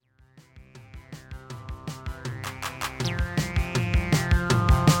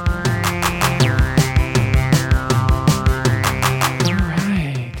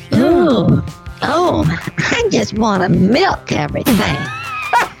just want to milk everything.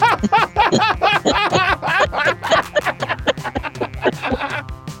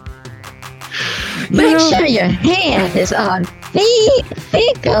 Make sure your hand is on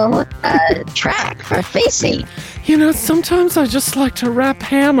fecal track for feces. You know, sometimes I just like to wrap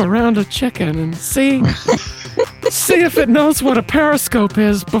ham around a chicken and see if it knows what a periscope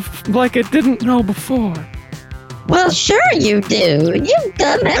is, like it didn't know before. Well, sure you do. You've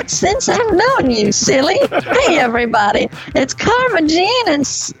done that since I've known you, silly. Hey, everybody. It's Karma Jean, and,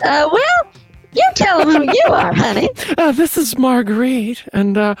 well, you tell them who you are, honey. This is Marguerite,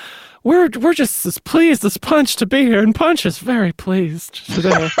 and we're just as pleased as Punch to be here, and Punch is very pleased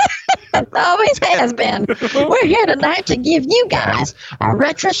today. Always has been. We're here tonight to give you guys a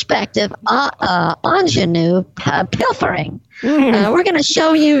retrospective ingenue pilfering. We're going to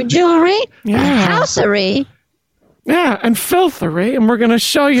show you jewelry, housery. Yeah, and filthery, and we're going to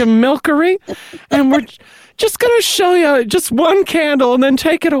show you milkery, and we're just going to show you just one candle and then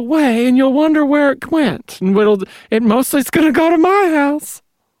take it away, and you'll wonder where it went. And it mostly is going to go to my house.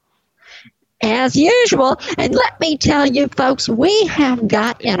 As usual, and let me tell you, folks, we have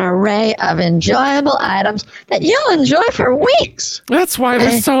got an array of enjoyable items that you'll enjoy for weeks. That's why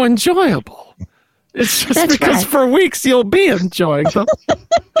they're so enjoyable. It's just because for weeks you'll be enjoying them.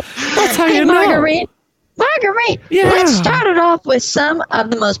 That's how you know. Marguerite, let's start it off with some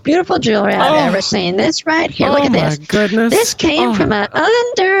of the most beautiful jewelry I've ever seen. This right here, look at this. Oh, my goodness. This came from an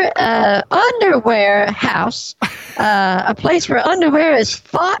underwear house, a place where underwear is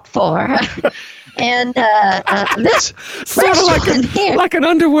fought for. And this sort of like an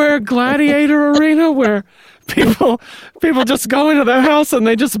underwear gladiator arena where people just go into their house and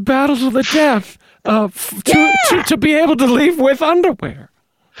they just battle to the death to be able to leave with underwear.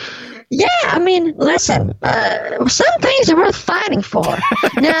 Yeah, I mean, listen, some things are worth fighting for.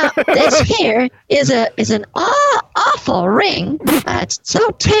 Now, this here is an awful ring. It's so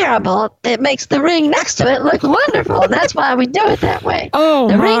terrible, it makes the ring next to it look wonderful. That's why we do it that way.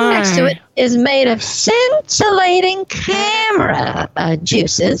 The ring next to it is made of scintillating camera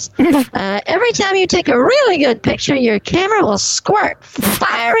juices. Every time you take a really good picture, your camera will squirt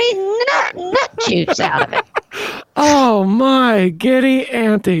fiery nut juice out of it. Oh, my giddy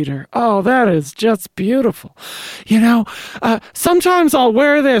anteater. Oh, that is just beautiful. You know, sometimes I'll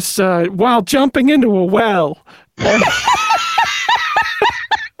wear this while jumping into a well.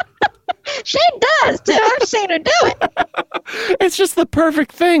 She does, too. I've seen her do it. It's just the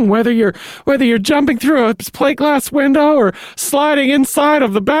perfect thing, whether you're jumping through a plate glass window or sliding inside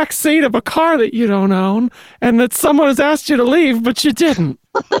of the back seat of a car that you don't own and that someone has asked you to leave, but you didn't.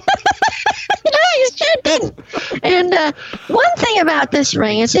 No, you sure didn't. And one thing about this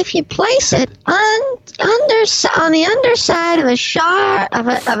ring is if you place it on the underside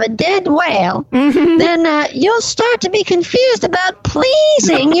of a dead whale, then you'll start to be confused about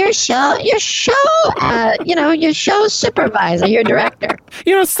pleasing your show supervisor, your director.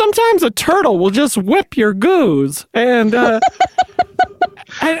 You know, sometimes a turtle will just whip your goose, and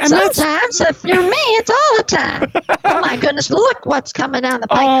sometimes, if you're me, it's all the time. Oh my goodness! Look what's coming down the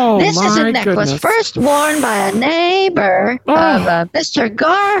pipe. Oh, this is a necklace first worn by a neighbor of Mr.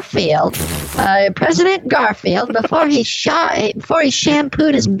 Garfield, President Garfield, before he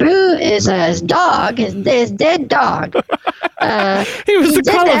shampooed his dead dog. He was a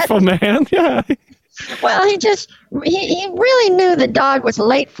colorful man. Yeah. Well, he really knew the dog was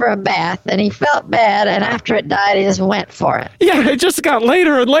late for a bath, and he felt bad, and after it died, he just went for it. Yeah, it just got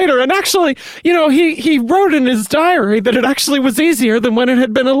later and later, and actually, you know, he wrote in his diary that it actually was easier than when it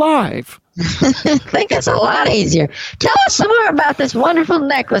had been alive. I think it's a lot easier. Tell us some more about this wonderful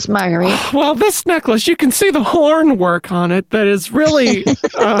necklace, Marguerite. Well, this necklace, you can see the horn work on it that is really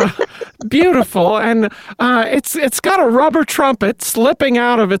beautiful, and it's got a rubber trumpet slipping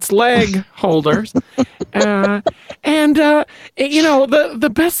out of its leg holders. And you know, the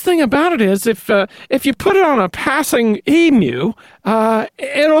best thing about it is if you put it on a passing emu,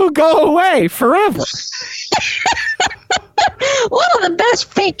 it'll go away forever. One of the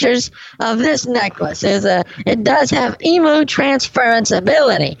best features of this necklace is it does have emu transference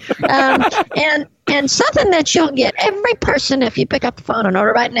ability. And something that you'll get, every person, if you pick up the phone and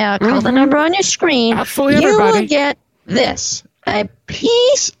order right now, call the number on your screen, absolutely, you will get this, a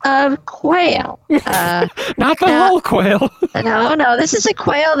piece of quail. Not the whole quail. No, this is a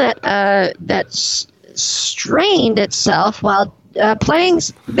quail that strained itself while playing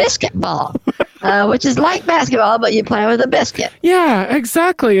biscuit ball, which is like basketball, but you play with a biscuit. Yeah,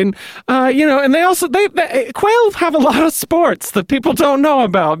 exactly. And, you know, and quail have a lot of sports that people don't know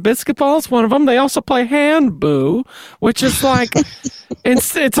about. Biscuit ball is one of them. They also play handboo, which is like,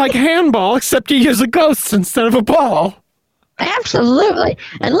 It's like handball, except you use a ghost instead of a ball. Absolutely.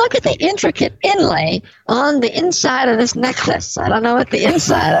 And look at the intricate inlay on the inside of this necklace. I don't know what the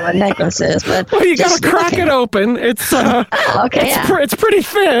inside of a necklace is, but well, you got to crack it open. It's okay. It's pretty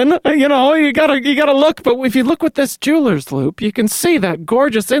thin. You know, you gotta look. But if you look with this jeweler's loop, you can see that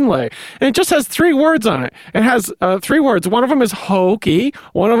gorgeous inlay, and it just has 3 words on it. It has 3 words. One of them is hokey.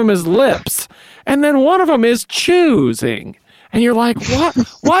 One of them is lips, and then one of them is choosing. And you're like, what?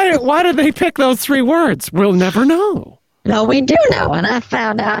 Why did they pick those 3 words? We'll never know. No, we do know, and I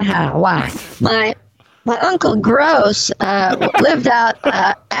found out why. My Uncle Gross lived out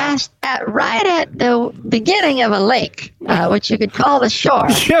right at the beginning of a lake, which you could call the shore.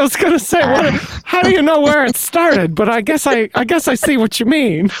 Yeah, I was going to say, how do you know where it started? But I guess I see what you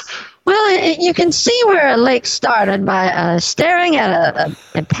mean. Well, you can see where a lake started by staring at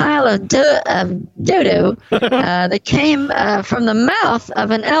a pile of doo-doo that came from the mouth of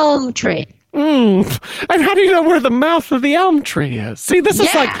an elm tree. And how do you know where the mouth of the elm tree is? See, this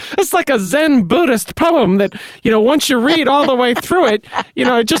is like a Zen Buddhist poem that, once you read all the way through it,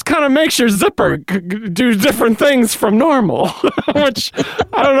 it just kind of makes your zipper do different things from normal, which,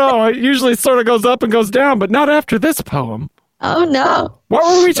 I don't know, it usually sort of goes up and goes down, but not after this poem. Oh, no. What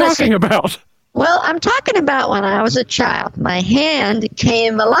were we talking about? Well, I'm talking about when I was a child. My hand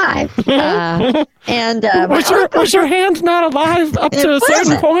came alive. Was your hand not alive up to a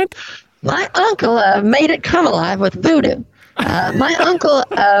certain point? My uncle made it come alive with voodoo. My uncle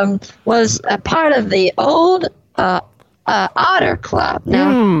was a part of the old Otter Club.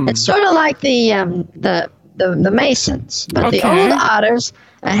 Now, it's sort of like the Masons, but the old Otters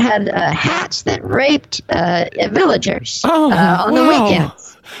had hats that raped villagers on the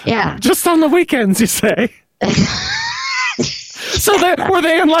weekends. Yeah. Just on the weekends, you say? So were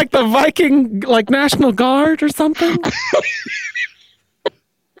they in like the Viking, like National Guard or something?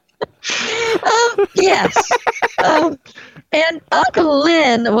 Yes. And Uncle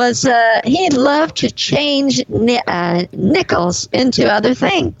Lynn was, he loved to change nickels into other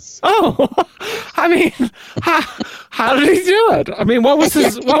things. Oh, I mean, how did he do it? I mean, what was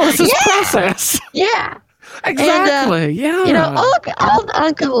his process? Yeah. Exactly, and, old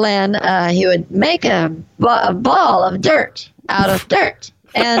Uncle Lynn, he would make a ball of dirt out of dirt.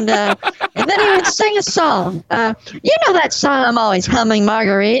 And then he would sing a song. You know that song I'm always humming,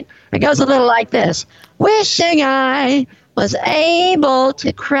 Marguerite? It goes a little like this. Wishing I was able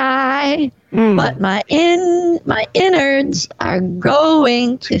to cry, but my innards are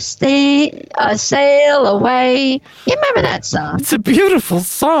going to sail away. You remember that song? It's a beautiful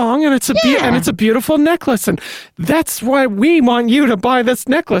song, and it's a beautiful necklace, and that's why we want you to buy this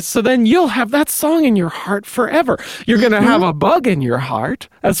necklace. So then you'll have that song in your heart forever. You're going to have a bug in your heart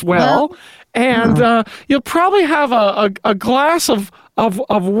as well, and you'll probably have a glass of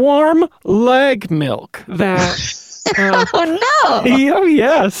warm leg milk that. Oh no! Oh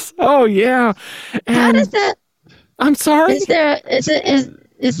yes! Oh yeah! And how does that? I'm sorry.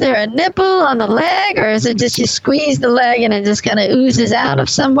 Is there a nipple on the leg, or is it just you squeeze the leg and it just kind of oozes out of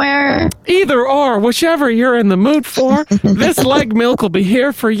somewhere? Either or, whichever you're in the mood for. This leg milk will be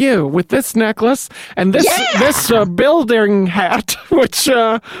here for you with this necklace and this building hat, which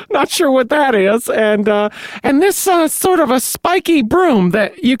not sure what that is, and this sort of a spiky broom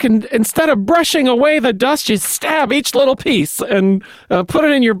that you can, instead of brushing away the dust, you stab each little piece and put it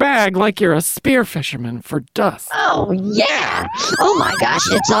in your bag like you're a spear fisherman for dust. Oh yeah! Oh my gosh!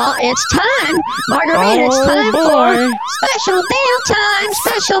 It's time, Marguerite. It's time for special deal time.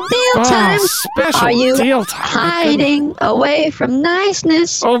 Special deal time. Special Are you deal time. hiding away from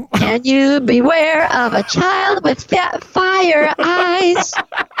niceness? Oh. Can you beware of a child with fire eyes?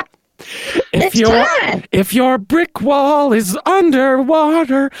 If your brick wall is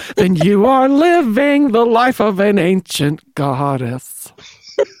underwater, then you are living the life of an ancient goddess.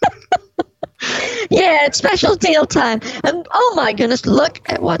 Yeah, it's special deal time. And oh my goodness, look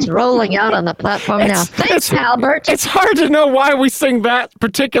at what's rolling out on the platform now. Thanks, Albert. It's hard to know why we sing that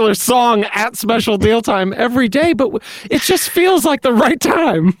particular song at special deal time every day, but it just feels like the right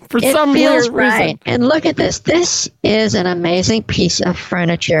time for some weird reason. It feels right. And look at this. This is an amazing piece of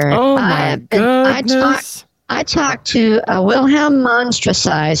furniture. Oh my goodness. I talked to Wilhelm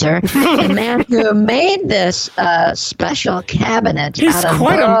Monstrasizer, the man who made this special cabinet. He's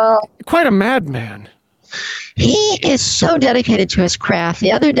quite a madman. He is so dedicated to his craft.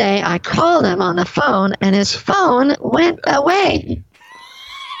 The other day, I called him on the phone, and his phone went away.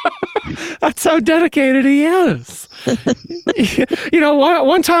 That's how dedicated he is.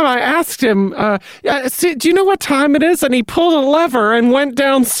 One time I asked him, do you know what time it is? And he pulled a lever and went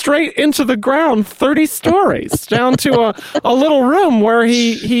down straight into the ground 30 stories, down to a little room where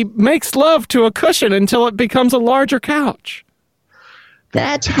he makes love to a cushion until it becomes a larger couch.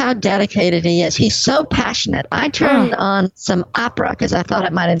 That's how dedicated he is. He's so passionate. I turned on some opera because I thought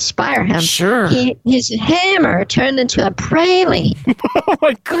it might inspire him. Sure. His hammer turned into a praline. Oh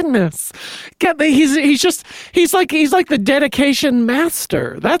my goodness! He's like the dedication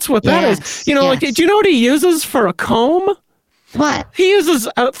master. That's what that is. Do you know what he uses for a comb? What? He uses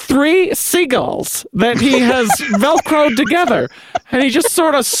 3 seagulls that he has Velcroed together, and he just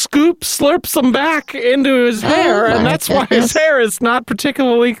sort of slurps them back into his hair, and that's why his hair is not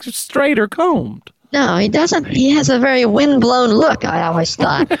particularly straight or combed. No, he doesn't. He has a very windblown look, I always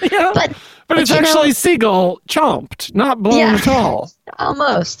thought. Yeah, but it's actually seagull chomped, not blown at all.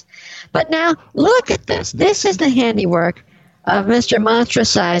 Almost. But now, look at this. This is the handiwork of Mr.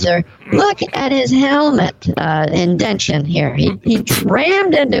 Monstrosizer. Look at his helmet indention here. He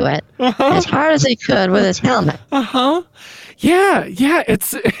rammed into it as hard as he could with his helmet. Yeah,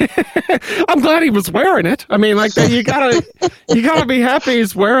 it's. I'm glad he was wearing it. I mean, like you gotta be happy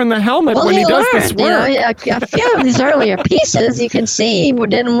he's wearing the helmet when he does this work. A few of these earlier pieces, you can see he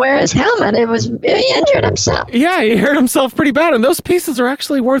didn't wear his helmet. He injured himself. Yeah, he hurt himself pretty bad, and those pieces are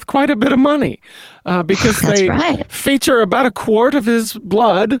actually worth quite a bit of money. Because they feature about a quart of his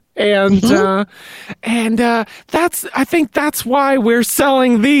blood, and I think that's why we're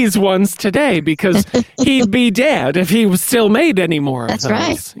selling these ones today, because he'd be dead if he was still made any more of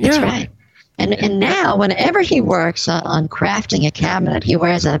those. That's right. And now, whenever he works on crafting a cabinet, he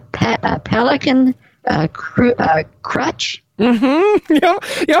wears a pelican crutch.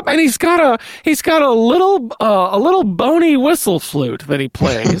 Yep. And he's got a little bony whistle flute that he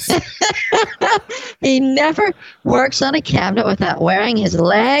plays. He never works on a cabinet without wearing his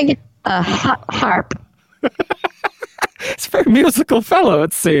leg a harp. He's a very musical fellow,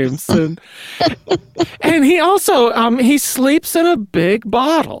 it seems. And he also he sleeps in a big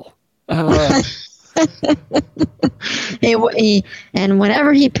bottle. And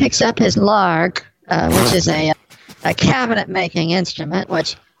whenever he picks up his lark, which is a cabinet making instrument,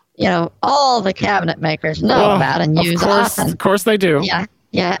 which all the cabinet makers know about and use often. Of course they do.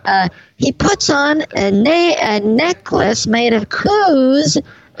 Yeah. He puts on a necklace made of Coos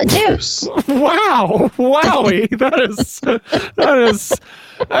juice. Wow, wowie! That is.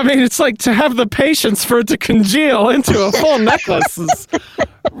 I mean, it's like to have the patience for it to congeal into a full necklace is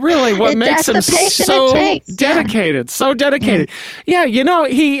really what makes him so dedicated. Yeah. So dedicated. Yeah,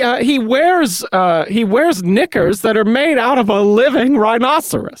 he wears knickers that are made out of a living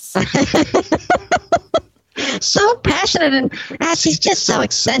rhinoceros. So passionate, and he's just so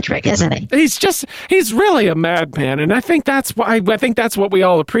eccentric, isn't he? He's really a madman, and I think that's what we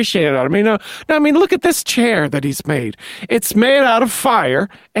all appreciate about him. I mean, look at this chair that he's made. It's made out of fire,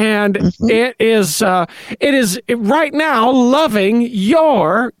 and it is right now loving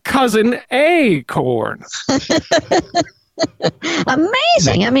your cousin Acorn.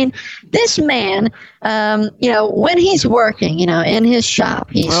 Amazing. I mean, this man, when he's working, in his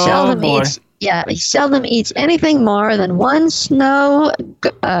shop, he seldom eats. Yeah, he seldom eats anything more than one snow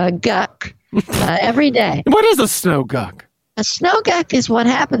guck every day. What is a snow guck? A snow guck is what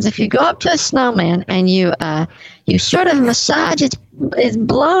happens if you go up to a snowman and you sort of massage its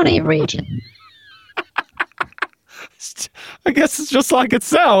blowny region. I guess it's just like it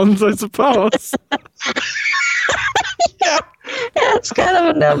sounds, I suppose. Yeah, it's kind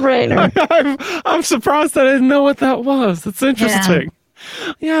of a no-brainer. I'm surprised I didn't know what that was. That's interesting.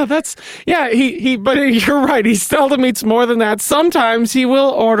 Yeah, but you're right. He seldom eats more than that. Sometimes he will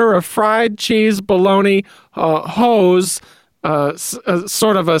order a fried cheese bologna hose,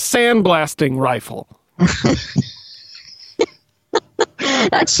 sort of a sandblasting rifle.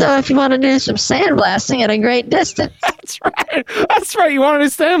 That's so if you want to do some sandblasting at a great distance. That's right. You want to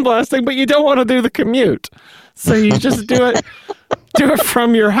do sandblasting, but you don't want to do the commute. So you just do it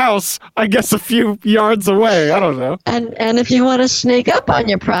from your house, I guess a few yards away. I don't know. And if you want to sneak up on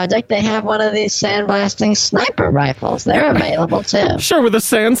your project, they have one of these sandblasting sniper rifles. They're available too. Sure, with a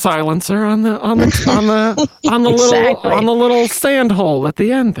sand silencer on the little sand hole at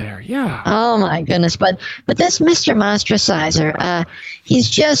the end there. Yeah. Oh my goodness! But this Mr. Monstrosizer, he's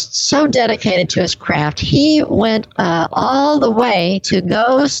just so dedicated to his craft. He went all the way to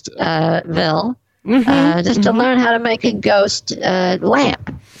Ghostville. Just to learn how to make a ghost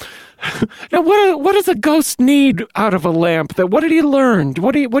lamp. Now, what does a ghost need out of a lamp? What did he learn?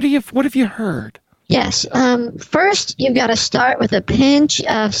 What have you heard? Yes. First, you've got to start with a pinch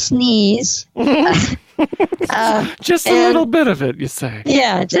of sneeze. Just a little bit of it, you say?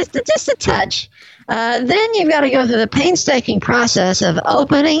 Yeah, just a touch. Then you've got to go through the painstaking process of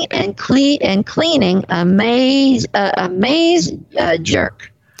opening and cleaning a maze jerk.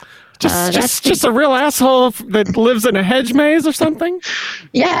 Just a real asshole that lives in a hedge maze or something?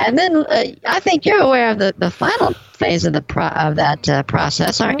 Yeah, and then I think you're aware of the final phase of that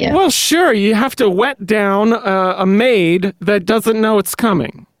process, aren't you? Well, sure. You have to wet down a maid that doesn't know it's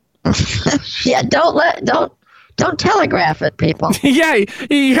coming. Yeah, don't telegraph it, people. Yeah,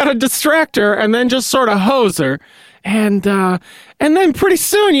 you got to distract her and then just sort of hose her. And then pretty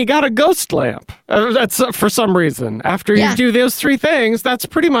soon you got a ghost lamp. That's for some reason. After you do those three things, those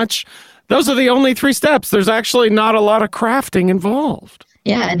are the only three steps. There's actually not a lot of crafting involved.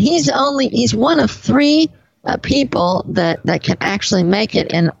 Yeah, and he's one of three people that can actually make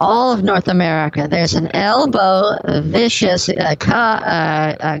it in all of North America. There's an elbow, a vicious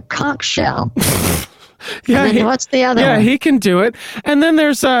conch shell. Yeah, what's the other one? Yeah, he can do it. And then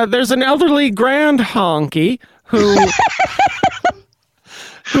there's an elderly grand honky who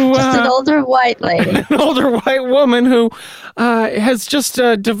just an older white lady, an older white woman who has just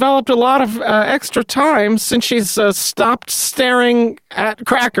developed a lot of extra time since she's stopped staring at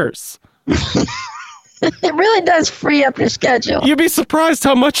crackers. It really does free up your schedule. You'd be surprised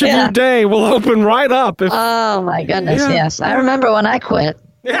how much of your day will open right up. Oh my goodness, yes. I remember when I quit.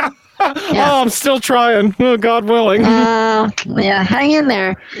 Yeah. Oh, I'm still trying. Oh, God willing. Yeah, hang in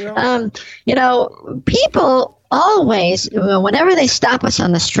there. Yeah. People always, whenever they stop us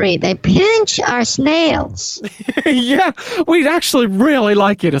on the street, they pinch our snails. Yeah, we'd actually really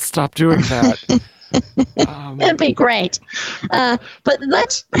like you to stop doing that. It'd be great. But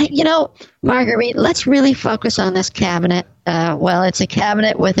Marguerite, let's really focus on this cabinet. It's a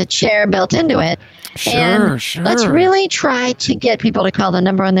cabinet with a chair built into it. Sure. Let's really try to get people to call the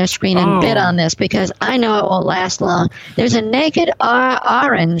number on their screen and bid on this, because I know it won't last long. There's a naked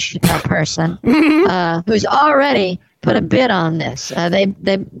orange person who's already put a bid on this. They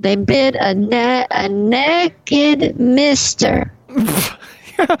bid a naked mister.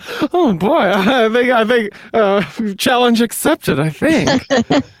 Oh boy, I think challenge accepted, I think.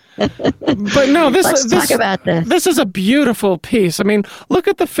 But no, let's talk about this. This is a beautiful piece. I mean, look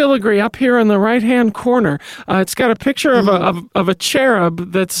at the filigree up here in the right-hand corner. It's got a picture of a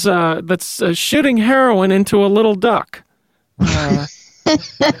cherub that's shooting heroin into a little duck.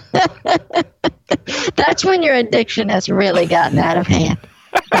 That's when your addiction has really gotten out of hand.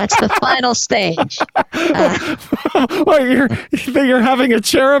 That's the final stage. You're having a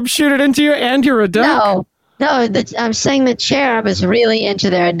cherub shoot it into you, and you're a duck? No, I'm saying the cherub is really into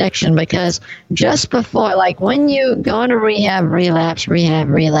their addiction, because just before, like when you go into rehab, relapse,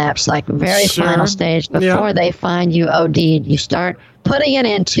 like very final stage, before they find you OD'd, you start putting it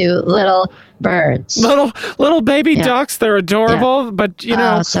into little birds. Little baby ducks. They're adorable, but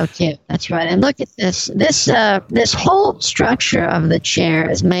Oh, so cute. That's right. And look at this. This whole structure of the chair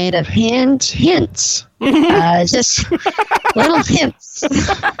is made of hints. Just little hints.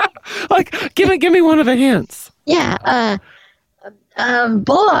 Like, give me one of the hints. Yeah.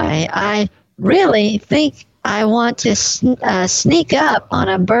 Boy, I really think I want to sneak up on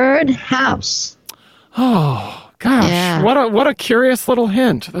a bird house. Oh. Gosh, what a curious little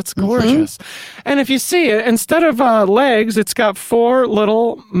hint. That's gorgeous. And if you see it, instead of legs, it's got four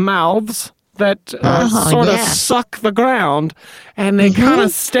little mouths that sort of suck the ground, and they kind of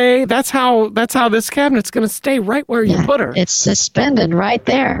stay. That's how this cabinet's going to stay right where you put her. It's suspended right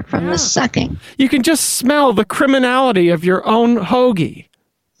there from the sucking. You can just smell the criminality of your own hoagie.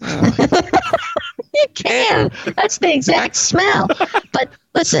 You can. That's the exact smell. But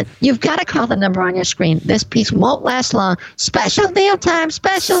listen, you've got to call the number on your screen. This piece won't last long. Special deal time. All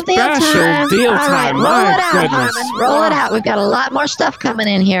right, roll it out, Harmon. Roll it out. We've got a lot more stuff coming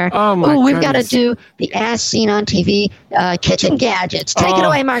in here. Oh, my goodness. We've got to do the as seen on TV kitchen gadgets. Take it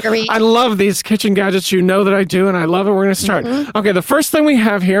away, Marguerite. I love these kitchen gadgets. You know that I do, and I love it. We're going to start. Okay, the first thing we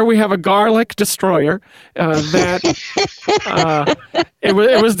have here, we have a garlic destroyer that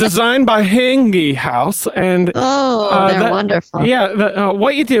it was designed by Hingy House, and they're wonderful. Yeah,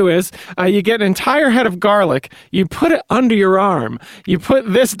 what you do is you get an entire head of garlic, you put it under your arm, you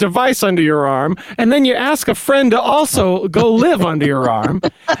put this device under your arm, and then you ask a friend to also go live under your arm,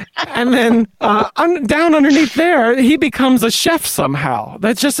 and then down underneath there, he becomes a chef somehow.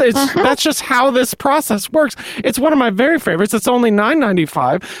 That's just how this process works. It's one of my very favorites. It's only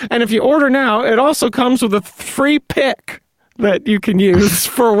 $9.95, and if you order now, it also comes with a free pick that you can use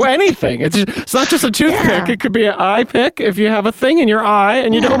for anything. It's not just a toothpick. It could be an eye pick if you have a thing in your eye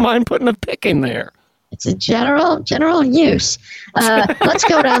and you don't mind putting a pick in there. It's a general use. Let's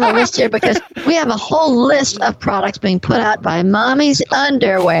go down the list here because we have a whole list of products being put out by Mommy's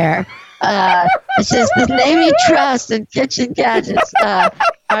Underwear. It says the name you trust in kitchen gadgets. All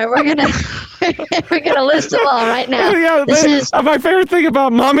right, we're gonna list them all right now. Yeah, my favorite thing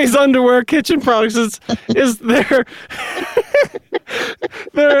about Mommy's Underwear kitchen products is their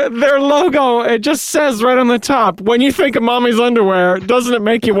their logo. It just says right on the top. When you think of Mommy's Underwear, doesn't it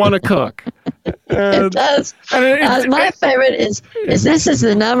make you want to cook? It does. My favorite is this is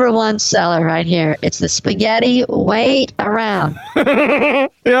the number one seller right here. It's the spaghetti wait around.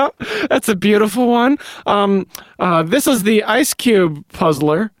 Yeah, that's a beautiful one. This is the ice cube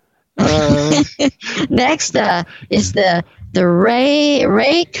puzzler. Next is the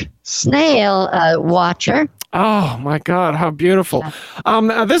rake snail watcher. Oh my God! How beautiful!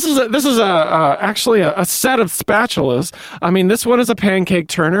 This is actually a set of spatulas. I mean, this one is a pancake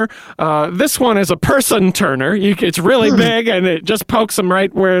turner. This one is a person turner. It's really big, and it just pokes them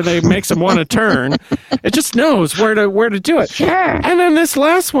right where they makes them want to turn. It just knows where to do it. Sure. And then this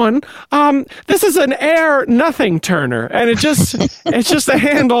last one, this is an air nothing turner, and it's just a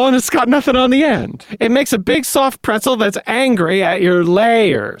handle, and it's got nothing on the end. It makes a big soft pretzel that's angry at your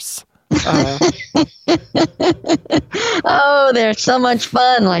layers. Oh, they're so much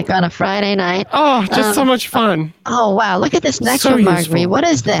fun, like on a Friday night. Oh, just so much fun. Oh, wow. Look at this next one, Marguerite. What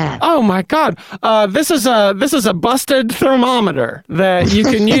is that? Oh, my God. This is a busted thermometer that you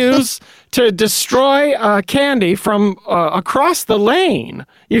can use to destroy candy from across the lane.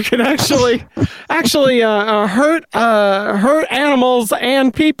 You can actually hurt animals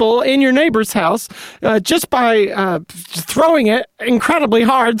and people in your neighbor's house just by throwing it incredibly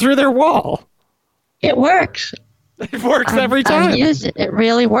hard through their wall. It works. It works every time. I've used it. It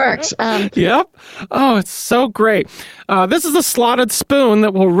really works. Yep. Oh, it's so great. This is a slotted spoon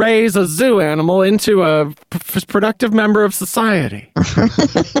that will raise a zoo animal into a productive member of society.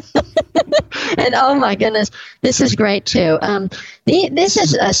 And oh my goodness, this is great too. This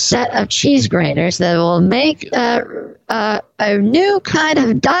is a set of cheese graters that will make a new kind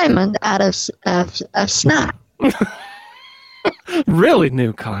of diamond out of snot. Really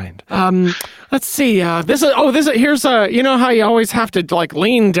new kind. Let's see. Here's you know how you always have to like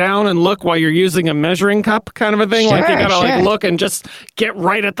lean down and look while you're using a measuring cup kind of a thing? Sure, like you gotta like look and just get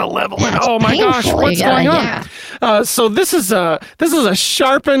right at the level. Yeah, and oh my gosh, what's going on? Yeah. So this is a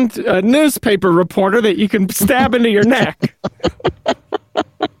sharpened newspaper reporter that you can stab into your neck.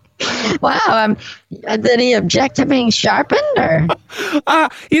 Wow. Did he object to being sharpened or?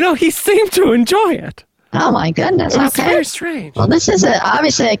 He seemed to enjoy it. Oh my goodness! It's okay, very strange. Well, this is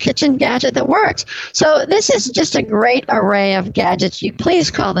obviously a kitchen gadget that works. So this is just a great array of gadgets. You please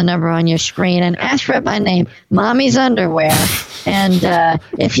call the number on your screen and ask for it by name, Mommy's Underwear. And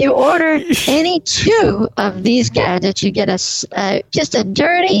if you order any two of these gadgets, you get just a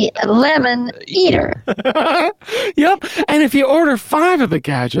dirty lemon eater. Yep. And if you order 5 of the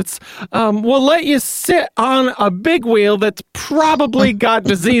gadgets, we'll let you sit on a big wheel that's probably got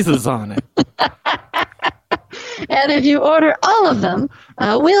diseases on it. And if you order all of them,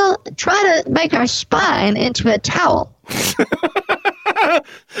 we'll try to make our spine into a towel.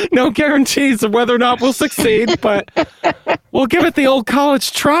 No guarantees of whether or not we'll succeed, but we'll give it the old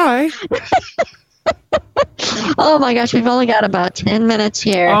college try. Oh my gosh, we've only got about 10 minutes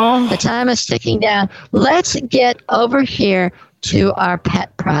here. Oh. The time is ticking down. Let's get over here to our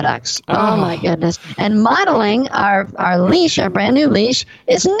pet products. Oh my goodness. And modeling our leash, our brand new leash,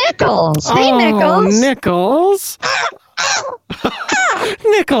 is Nichols. Hey, Nichols. Nichols.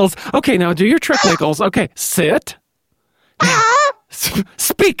 Nichols. Okay, now do your trick, Nichols. Okay, sit.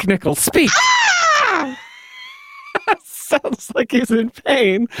 Speak, Nichols, speak. Sounds like he's in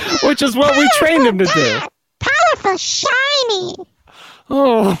pain, which is what we trained him to do. Powerful, shiny.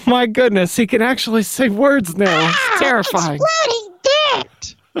 Oh, my goodness. He can actually say words now. It's terrifying. Exploding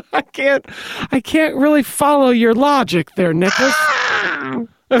dirt. I can't really follow your logic there, Nichols.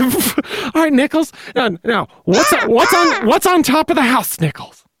 All right, Nichols. Now, what's on top of the house,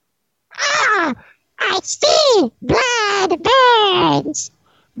 Nichols? I see blood burns.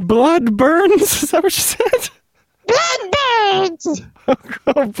 Blood burns? Is that what you said? Blood burns.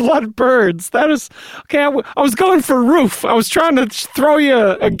 Oh, blood birds. That is okay. I was going for roof. I was trying to throw you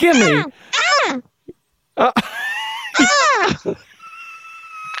a gimme. I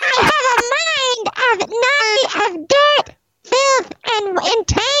have a mind of dirt, filth, and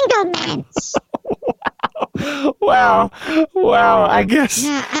entanglements. Wow. I guess.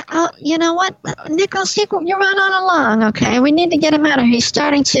 Yeah, you know what? Nichols, you run on along, okay? We need to get him out of here. He's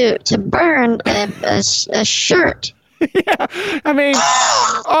starting to burn a shirt. Yeah, I mean,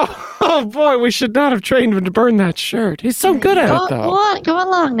 oh boy, we should not have trained him to burn that shirt. He's so good at it, though. Go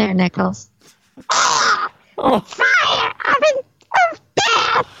along there, Nichols. Oh, Fire oven of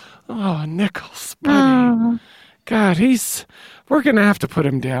death. oh, Nichols, buddy. Oh, God, we're going to have to put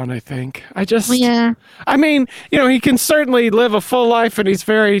him down, I think. yeah. I mean, he can certainly live a full life and he's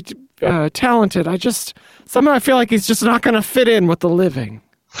very talented. Somehow I feel like he's just not going to fit in with the living.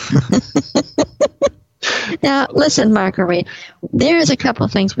 Now, listen, Marguerite, there's a couple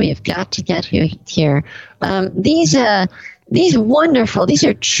of things we have got to get here. These are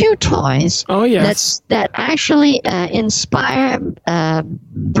chew toys. Oh, yes. That actually inspire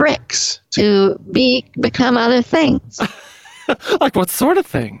bricks to become other things. Like what sort of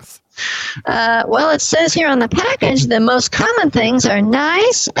things? Well, it says here on the package the most common things are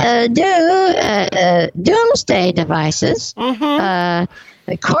nice doomsday devices,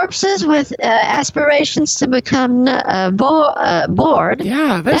 corpses with aspirations to become bored.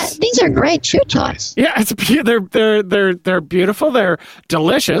 Yeah, these are great chew toys. Yeah, they're beautiful. They're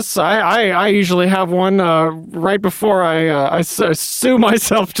delicious. I usually have one right before I sue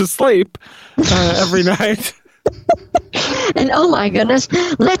myself to sleep every night. And oh my goodness,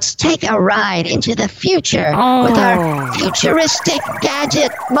 let's take a ride into the future with our futuristic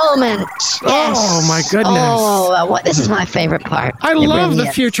gadget moment. Yes. Oh my goodness. Oh, this is my favorite part. I It love really the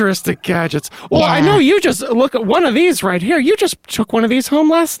is. futuristic gadgets. Well, Yeah. I know you just look at one of these right here. You just took one of these home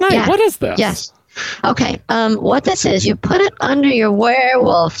last night. Yeah. What is this? Yes. Okay. What this is, you put it under your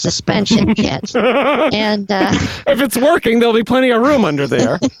werewolf suspension kit, and If it's working, there'll be plenty of room under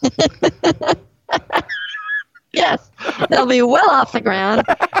there. yes, they'll be well off the ground,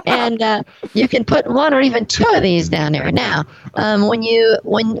 and you can put one or even two of these down there. Now,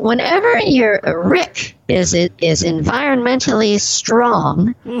 whenever your Rick is environmentally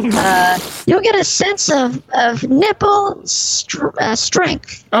strong, you'll get a sense of nipple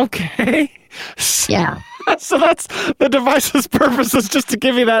strength. Okay. Yeah. So that's the device's purpose, is just to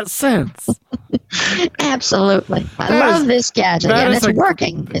give you that sense. Absolutely. I That love is- this gadget, that and is it's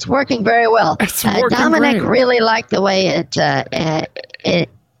working. It's working very well. It's working Dominic great. really liked the way it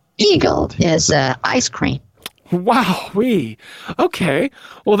eagled his ice cream. Wow-wee. Okay.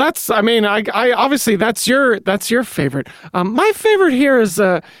 Well, I obviously that's your favorite. My favorite here is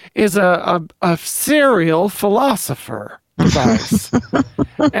a serial philosopher device.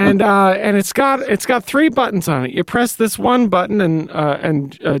 and it's got three buttons on it. You press this one button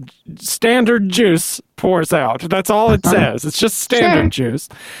and standard juice pours out. That's all it says. It's just standard juice.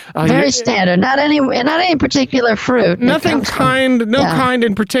 Very standard. Not any particular fruit. Nothing kind, kind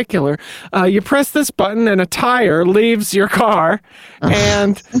in particular. You press this button and a tire leaves your car,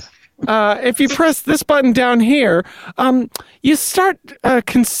 and if you press this button down here, you start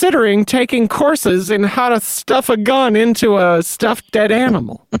considering taking courses in how to stuff a gun into a stuffed dead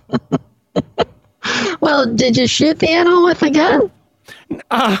animal. Well, did you shoot the animal with a gun?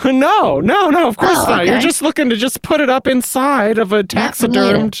 No, of course not. okay. You're just looking to just put it up inside of a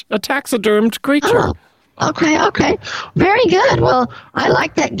taxidermed creature. Oh, okay. Very good. Well, I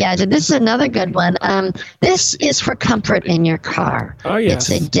like that gadget. This is another good one. This is for comfort in your car. Oh, yes.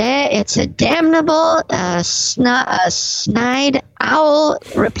 It's a damnable snide owl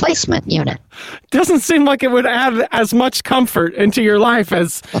replacement unit. Doesn't seem like it would add as much comfort into your life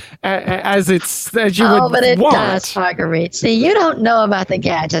as you would Oh, but it want. does, Marguerite. See, you don't know about the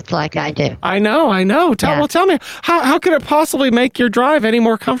gadgets like I do. I know. Tell me, how could it possibly make your drive any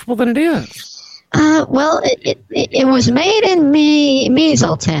more comfortable than it is? Well, it was made in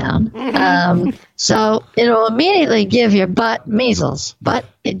Measletown, so it'll immediately give your butt measles, but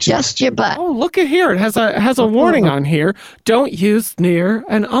just your butt. Oh, look at here. It has a warning on here. Don't use near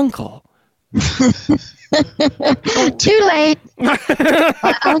an uncle. Too late.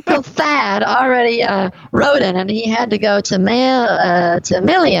 My Uncle Thad already wrote in, and he had to go to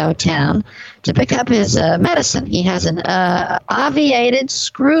Miliotown to pick up his medicine. He has an obviated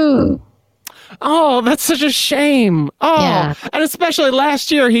screw. Oh, that's such a shame. Oh, Yeah. And especially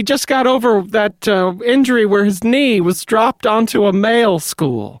last year, he just got over that injury where his knee was dropped onto a mail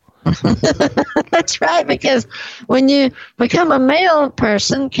school. That's right, because when you become a mail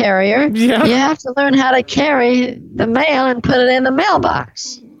person carrier, Yeah. you have to learn how to carry the mail and put it in the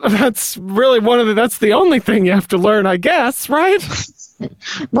mailbox. That's really that's the only thing you have to learn, I guess, right?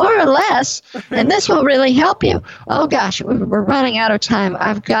 More or less, and this will really help you. Oh gosh, we're running out of time.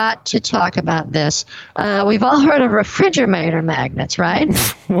 I've got to talk about this. We've all heard of refrigerator magnets, right?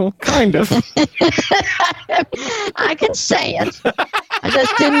 Well, kind of. I can say it. I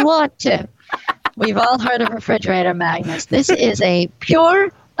just didn't want to. We've all heard of refrigerator magnets. This is a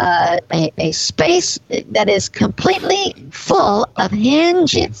pure a space that is completely full of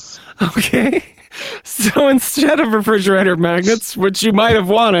hinges. Okay. So instead of refrigerator magnets, which you might have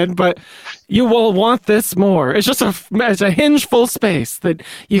wanted, but you will want this more. It's just it's a hinge full space that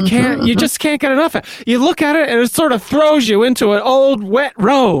you just can't get enough of. You look at it and it sort of throws you into an old wet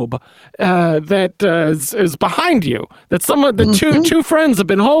robe that is behind you, that two friends have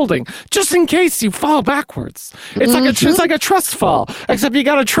been holding, just in case you fall backwards. It's like a trust fall, except you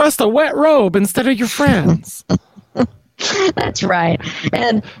got to trust a wet robe instead of your friends. That's right.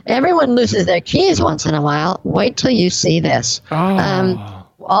 And everyone loses their keys once in a while. Wait till you see this. Oh.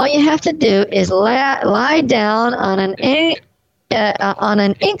 All you have to do is lie down on an ink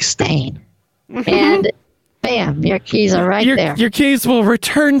stain, and bam, your keys are right there. Your keys will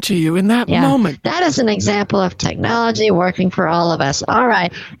return to you in that moment. That is an example of technology working for all of us. All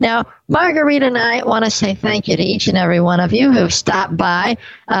right. Now, Marguerite and I want to say thank you to each and every one of you who stopped by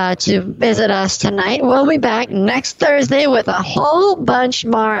to visit us tonight. We'll be back next Thursday with a whole bunch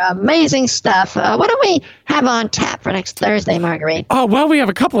more amazing stuff. What do we have on tap for next Thursday, Marguerite? Oh, well, we have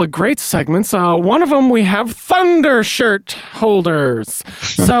a couple of great segments. One of them, we have Thunder shirt holders.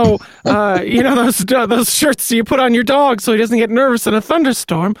 So, those shirts you put on your dog so he doesn't get nervous in a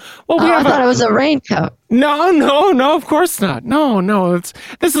thunderstorm. Well, I thought it was a raincoat. No, of course not. No.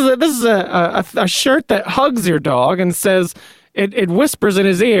 This is a shirt that hugs your dog and says, it whispers in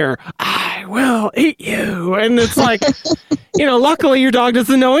his ear, "I will eat you." And it's like, luckily your dog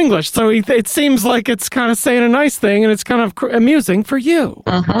doesn't know English, so it seems like it's kind of saying a nice thing, and it's kind of amusing for you.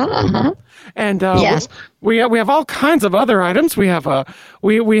 And yes. we have all kinds of other items. We have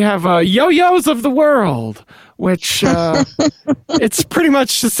yo-yos of the world, which it's pretty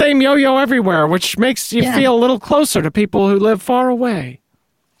much the same yo-yo everywhere, which makes you feel a little closer to people who live far away.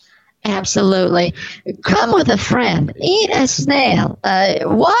 Absolutely. Come with a friend. Eat a snail.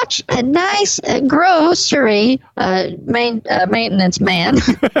 Watch a nice grocery maintenance man.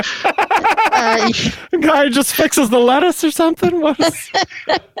 The guy just fixes the lettuce or something?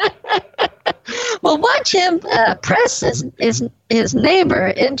 Well, watch him press his neighbor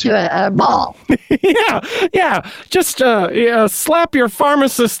into a ball. Yeah. Just slap your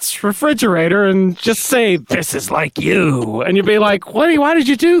pharmacist's refrigerator and just say, "This is like you." And you'll be like, why did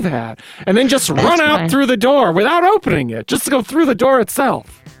you do that? And then just run out through the door without opening it. Just go through the door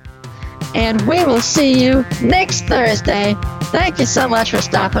itself. And we will see you next Thursday. Thank you so much for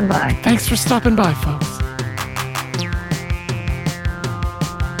stopping by. Thanks for stopping by, folks.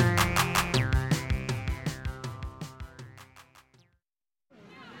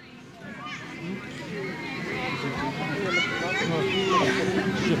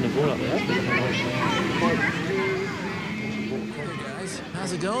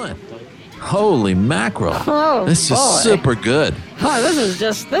 How's it going? Holy mackerel. Oh, this is boy. super good. Oh, this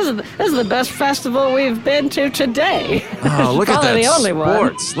is the best festival we've been to today. Oh, look at that Probably the only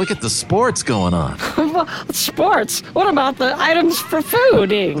sports. Look at the sports going on. one. Sports. What about the items for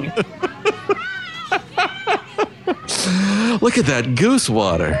fooding? Look at that goose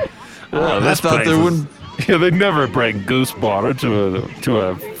water. I thought there wouldn't. Yeah, they never bring goose water to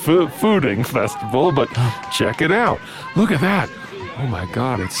a fooding festival, but check it out. Look at that. Oh my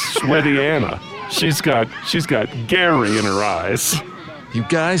God, it's Sweaty Anna. She's got Gary in her eyes. You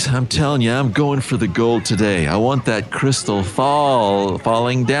guys, I'm telling you, I'm going for the gold today. I want that crystal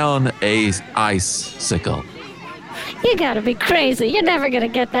falling down a icicle. You gotta be crazy. You're never gonna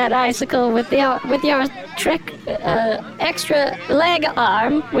get that icicle with your trick extra leg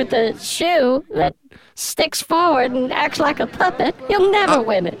arm with the shoe that sticks forward and acts like a puppet. You'll never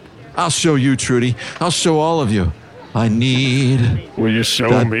win it. I'll show you, Trudy. I'll show all of you. I need Will you show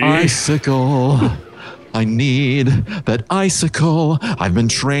that me? icicle. I need that icicle. I've been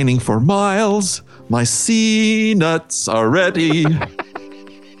training for miles. My sea nuts are ready.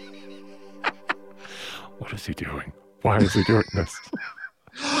 What is he doing? Why is he doing this?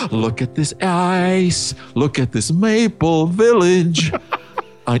 Look at this ice. Look at this maple village.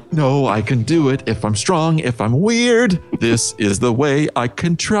 I know I can do it if I'm strong, if I'm weird. This is the way I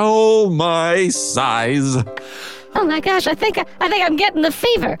control my size. Oh my gosh, I think I'm getting the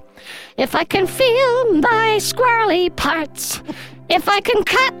fever. If I can feel my squirrely parts, if I can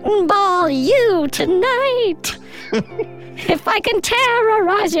cotton ball you tonight, if I can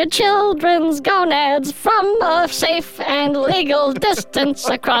terrorize your children's gonads from a safe and legal distance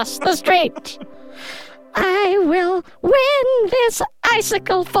across the street, I will win this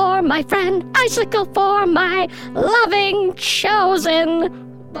icicle for my friend, icicle for my loving, chosen,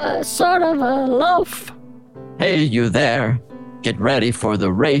 sort of a loaf. Hey, you there. Get ready for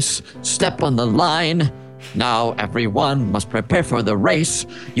the race. Step on the line. Now everyone must prepare for the race.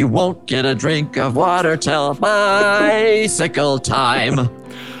 You won't get a drink of water till bicycle time.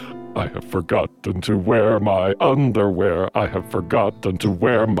 I have forgotten to wear my underwear. I have forgotten to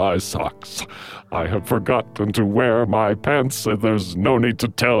wear my socks. I have forgotten to wear my pants. There's no need to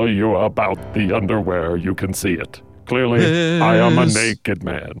tell you about the underwear. You can see it. Clearly, I am a naked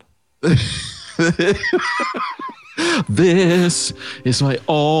man. This is my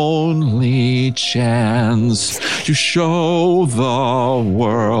only chance to show the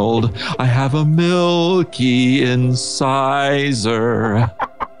world I have a milky incisor.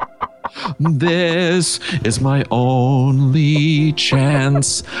 This is my only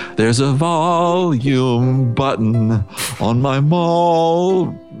chance. There's a volume button on my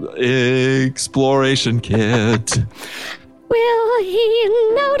mall exploration kit. Will he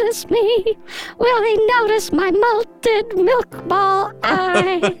notice me? Will he notice my malted milk ball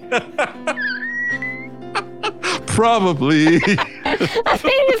eye? Probably. I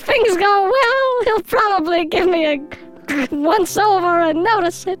mean, if things go well, he'll probably give me a once over and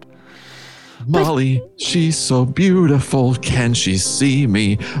notice it. Molly, she's so beautiful. Can she see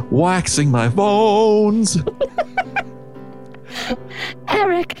me waxing my bones?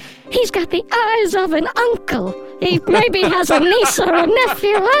 Eric, he's got the eyes of an uncle. He maybe has a niece or a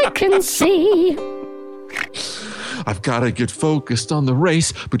nephew I can see. I've got to get focused on the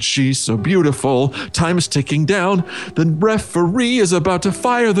race, but she's so beautiful. Time's ticking down. The referee is about to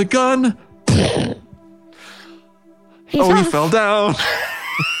fire the gun. He fell down.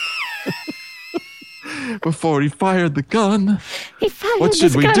 Before he fired the gun. What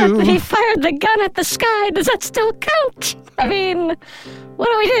should we do? He fired the gun at the sky. Does that still count? I mean, what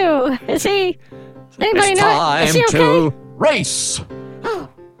do we do? Is he... Anybody know? Is he okay? To race. Oh.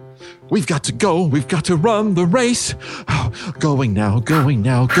 We've got to go. We've got to run the race. Oh, going now, going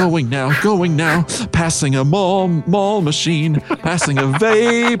now, going now, going now. Passing a mall machine. Passing a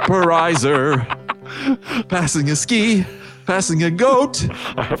vaporizer. Passing a ski. Passing a goat.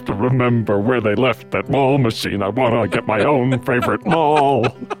 I have to remember where they left that mall machine. I want to get my own favorite mall.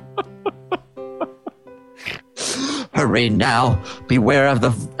 Hurry now. Beware of the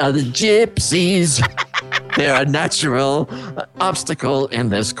gypsies. They're a natural obstacle in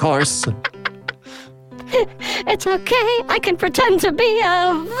this course. It's okay. I can pretend to be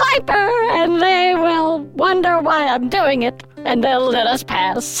a viper, and they will wonder why I'm doing it, and they'll let us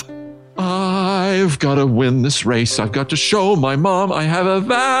pass. I've got to win this race. I've got to show my mom I have a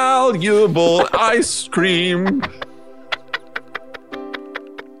valuable ice cream.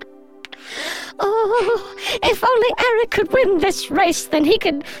 Oh, if only Eric could win this race, then he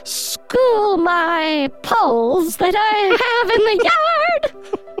could school my poles that I have in the yard.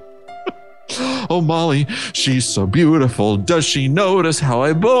 Oh, Molly, she's so beautiful. Does she notice how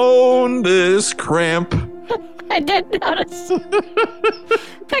I boned this cramp? I did notice.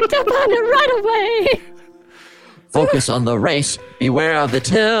 Picked up on it right away. Focus on the race. Beware of the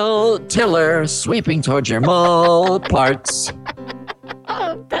tiller sweeping towards your mole parts.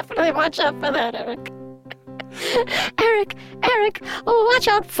 Oh, definitely watch out for that, Eric. Eric, watch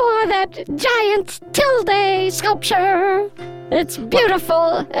out for that giant tilde sculpture. It's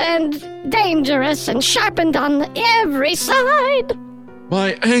beautiful and dangerous and sharpened on every side.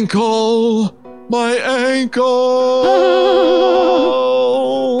 My ankle! My ankle!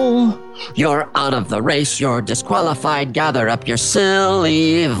 You're out of the race. You're disqualified. Gather up your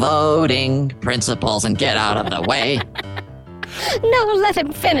silly voting principles and get out of the way. No, let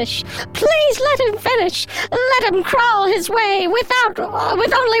him finish. Please let him finish. Let him crawl his way with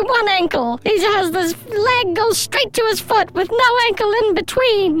only one ankle. He has this leg goes straight to his foot with no ankle in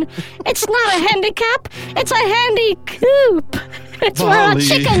between. It's not a handicap. It's a handy coop. It's Molly. where a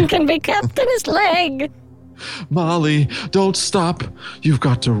chicken can be kept in his leg. Molly, don't stop. You've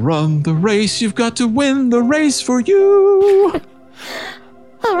got to run the race. You've got to win the race for you.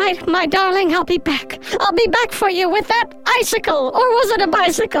 All right, my darling, I'll be back. I'll be back for you with that icicle. Or was it a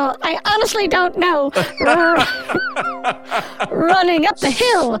bicycle? I honestly don't know. Running up the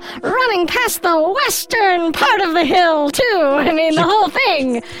hill. Running past the western part of the hill, too. I mean, the whole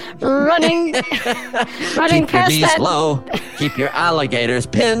thing. Running Keep past your knees that. low. Keep your alligators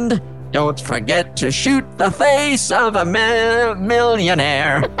pinned. Don't forget to shoot the face of a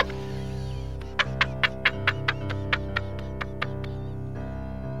millionaire.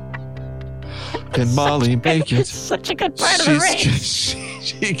 Can Molly make it? Such a good part of the race.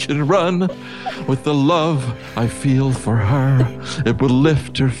 She can run with the love I feel for her. It will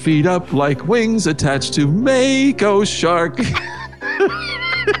lift her feet up like wings attached to Mako Shark.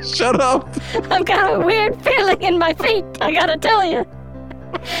 Shut up. I've got a weird feeling in my feet, I gotta tell you.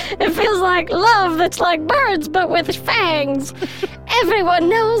 It feels like love that's like birds but with fangs. Everyone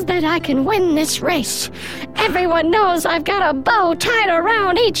knows that I can win this race. Everyone knows I've got a bow tied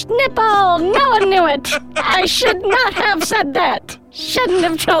around each nipple. No one knew it. I should not have said that. Shouldn't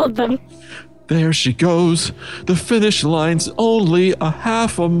have told them. There she goes. The finish line's only a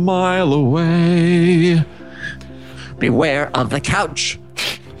half a mile away. Beware of the couch.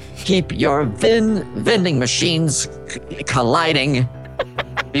 Keep your vending machines colliding.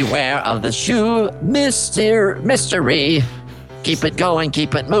 Beware of the shoe mystery. Keep it going,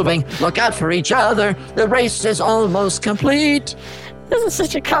 keep it moving. Look out for each other. The race is almost complete. This is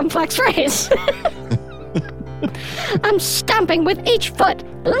such a complex race. I'm stomping with each foot,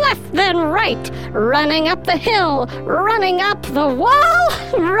 left then right, running up the hill, running up the wall,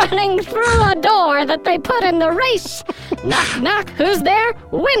 running through a door that they put in the race. Knock, knock, who's there?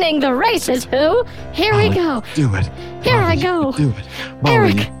 Winning the race is who? Here we go. Do it. Here Molly, I go. You can do it.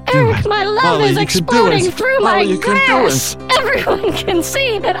 Molly, Eric, my love Molly, is you can do exploding it. through Molly, my you can do grass. Everyone can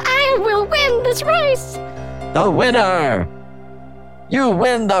see that I will win this race. The winner. You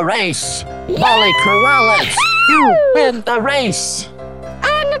win the race. Molly Corrales, you win the race.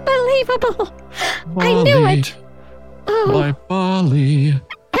 Unbelievable. I Molly, knew it. Oh, My Molly,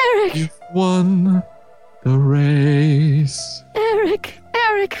 Eric. you've won the race.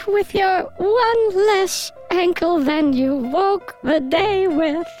 Eric, with your one less ankle than you woke the day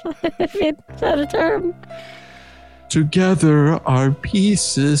with, if it's a term. Together our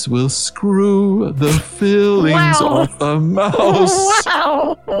pieces will screw the fillings Wow. off the mouse.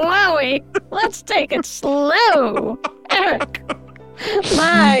 Wow, wowie. Let's take it slow, Eric.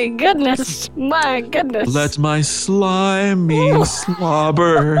 My goodness. Let my slimy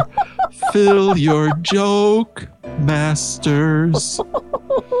slobber fill your joke masters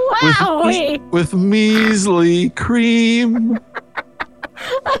Wowie. with measly cream.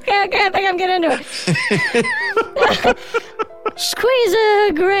 Okay, I think I'm getting into it. Squeeze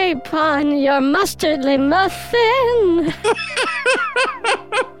a grape on your mustardly muffin.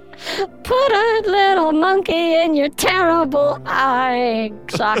 Put a little monkey in your terrible eye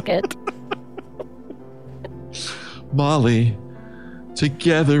socket. Molly,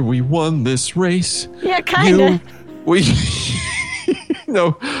 together we won this race. Yeah, kinda.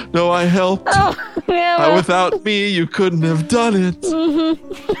 No, I helped. Oh, yeah. Well, Without me, you couldn't have done it.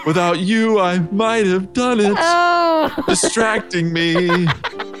 Mm-hmm. Without you, I might have done it. oh. Distracting me.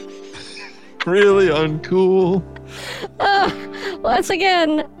 Really uncool. Once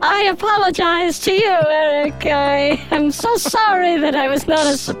again, I apologize to you, Eric. I am so sorry that I was not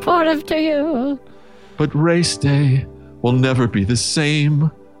as supportive to you. But race day will never be the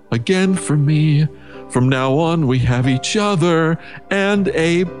same again for me. From now on, we have each other and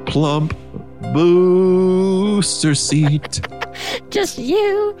a plump booster seat. Just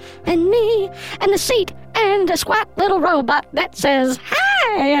you and me and the seat and a squat little robot that says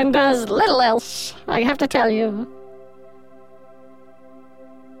hi and does little else, I have to tell you.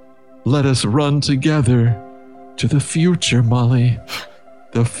 Let us run together to the future, Molly.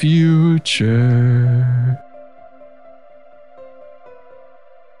 The future.